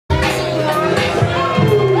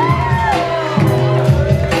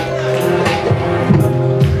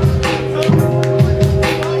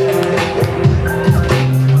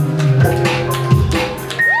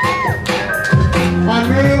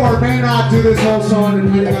this whole song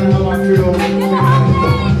and depending on how I feel.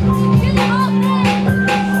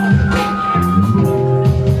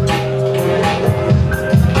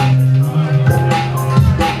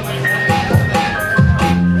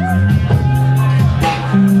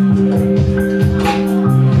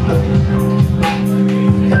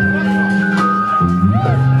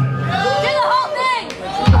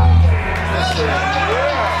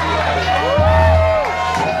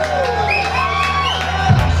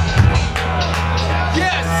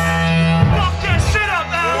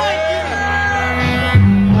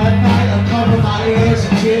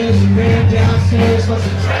 Downstairs was a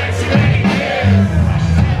train too many years.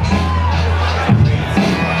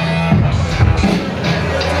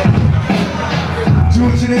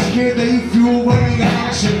 Due to this kid that you flew away into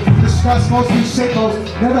action. Discuss most of you sickos.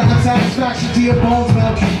 Never had satisfaction to your bones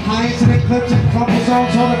melt. High incident clips and crumple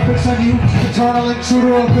zones. All the fix on you. Eternal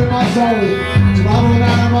intruder up in my soul. Tomorrow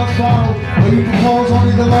night I must follow. Or you propose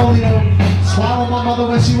only the lonely know. Swallow my mother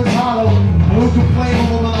when she was hollow. Who could blame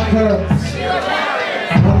a woman like her?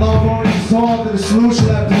 My love already solved and the solution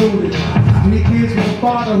left polluted. 3 kids with a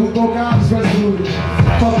father who broke out is resolute.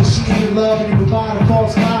 Fuck the she needed love and he provided a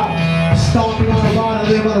false cloud. Stomping on a rod and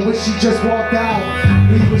live on a wish she just walked out.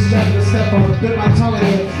 He was stepping a step on her, bit my tongue in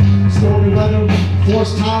it. Stormy weather,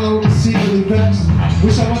 forced tolerance, secretly vexed.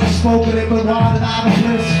 Wish I would've spoken it, but wild and out of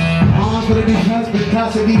bliss. On for the new husband,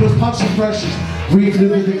 Casamigos punching pressures. Briefly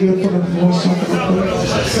with the gift from the force of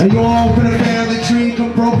the and you all open a family tree,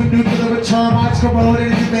 come broken nuclear with termites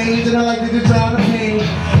corroded in your veins, and I like to drown the pain.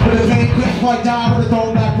 But the pain couldn't quite die with a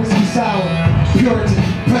throwback whiskey sour. Puritan,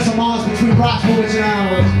 press a Mars between rocks for which an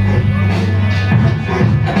hour.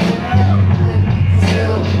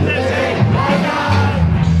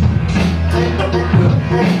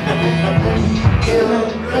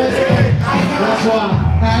 That's why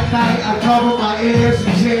at night I cover my ears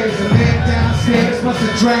with tears and live downstairs. Must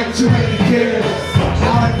have drank too many beers.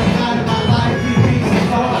 Now at the night of my life, he beats the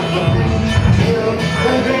heart.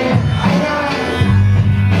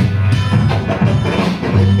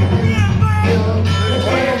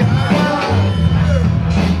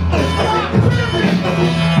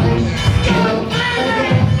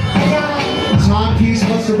 Timepiece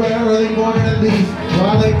must have read early morning at least.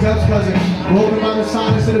 While I lay Dub's cousin, woken by the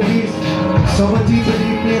silence of the beast. Someone deep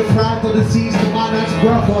beneath me, a fractal disease. The my next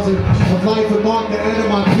breath wasn't of life would mark the end of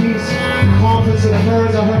my peace. Confidence in the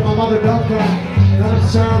birds, I heard my mother duck cry. Not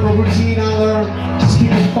observe a routine I learned. Just keep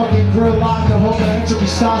the fucking grill locked to hope that entropy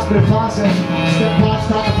stops the process. Step pop,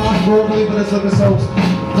 stop the pop verbally, but it's like a soaps.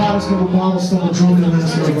 Products come with bottles, still a drunk and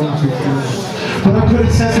that's going to but I couldn't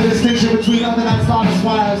sense the distinction between other nights' loudest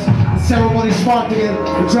wires. The ceremony sparked again.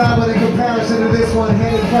 The drama in comparison to this one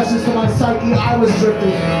handed questions to my psyche. I was drifting.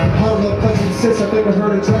 Huddled up, clutching sis, I think I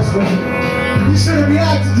heard a dress with me. You should have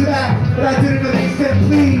reacted to that, but I didn't at least said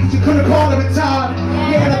please. You could have called him in time.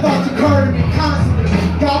 Yeah, the thoughts occurred to me constantly.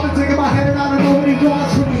 God been taking my head and I don't know what he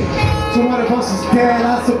wants from me. So one of us is dead,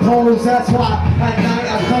 I suppose. That's why at night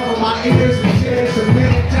I cover my ears with tears and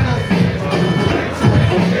minute down.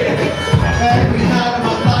 Every night of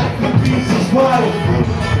my life, he beats his wife.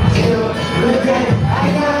 Till the day I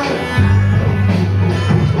die.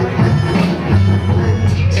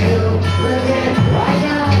 Till the day I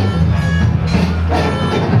die.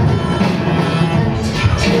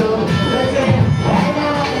 Till the day I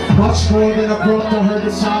die. Much more than I broke, I heard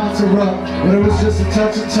the silence erupt. But it was just a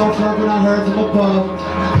touch of tough love when I heard from above.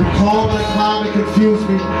 The calm and the climate confused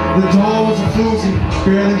me. The dawn was a floozy.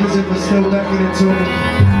 Barely was it, but still beckoning to me.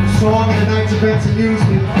 Song in the night's events amused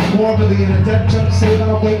me morbidly in a dead jump save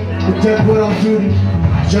I'll wait the deadwood on duty.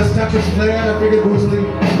 Just tempers flare and I figured boozily.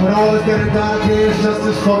 When all is dead and done, is just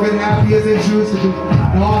as fucking happy as they choose to be.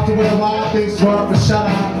 Now often when the wild things run up a shut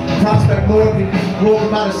eye, prospect lured me.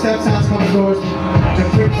 Walking by the step sounds coming towards me. The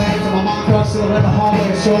quick glance of my mom crossed silhouette the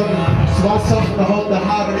hallway assured me. So I suffered the hope that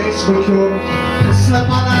hibernation would cure me. I slept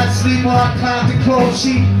my night's sleep while I climbed the closed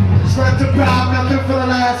sheet. Slept about nothing for the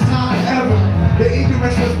last time ever. The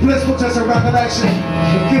ignorance was blissful, just a recollection.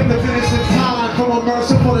 The gift of innocent time from a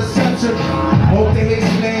merciful deception. Hope the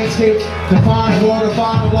hazy landscape, define the word,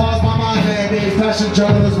 define the laws, my mind mandates. Passion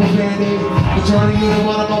journalists will band-aid, the journey you don't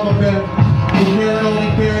want above a bed. The mirror only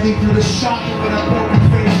barely through the shocking with a broken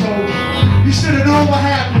face. So you should have known what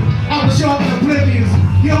happened. I was young and oblivious.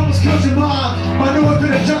 He almost killed your mom. I knew I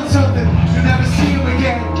could have done something. You never see him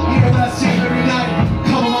again, even when I see him every night.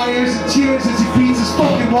 Cover my ears in tears as he feeds his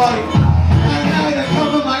fucking wife.